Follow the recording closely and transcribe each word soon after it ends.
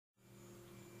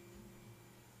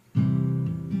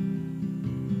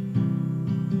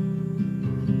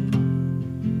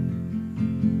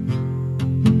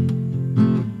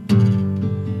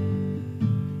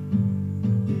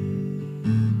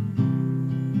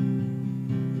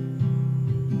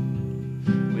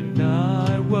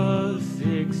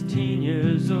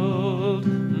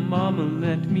Mama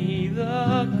lent me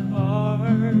the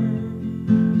car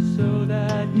so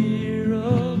that dear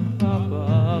old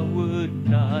Papa would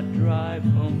not drive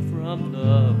home from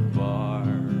the bar.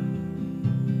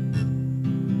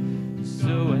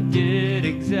 So I did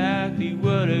exactly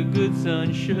what a good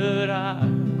son should. I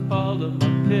called up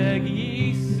my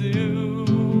Peggy Sue,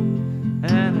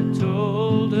 and I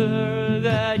told her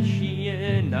that she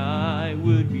and I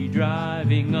would be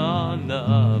driving on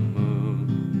the moon.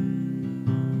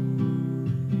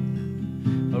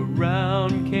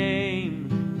 Around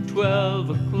came 12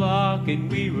 o'clock and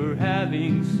we were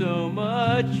having so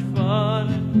much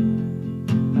fun.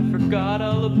 I forgot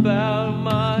all about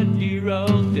my dear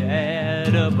old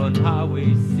dad up on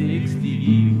Highway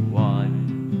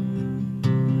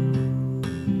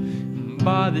 61.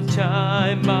 By the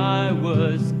time I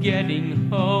was getting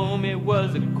home, it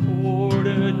was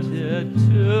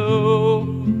 1:45.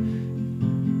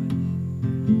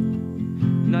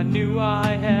 And I knew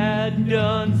I had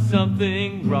done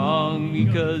something wrong,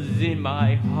 because in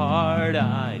my heart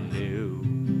I knew.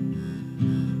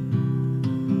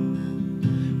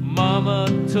 Mama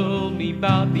told me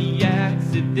about the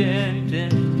accident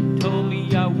and told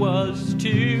me I was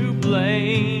to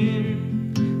blame.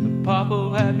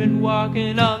 Papa had been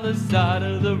walking on the side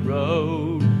of the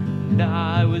road, and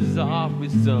I was off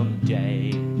with some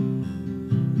dame.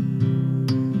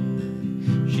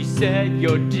 She said,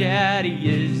 your daddy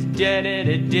is dead in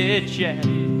a ditch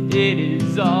and it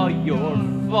is all your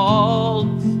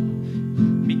fault,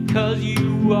 because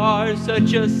you are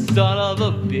such a son of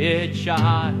a bitch.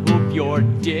 I hope your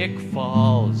dick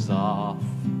falls off.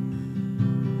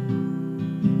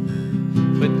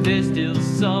 But there's still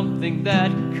something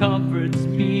that comforts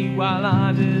me while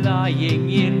I'm lying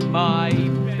in my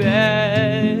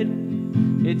bed.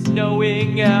 It's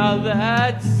knowing how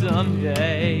that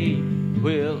someday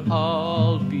we'll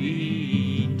all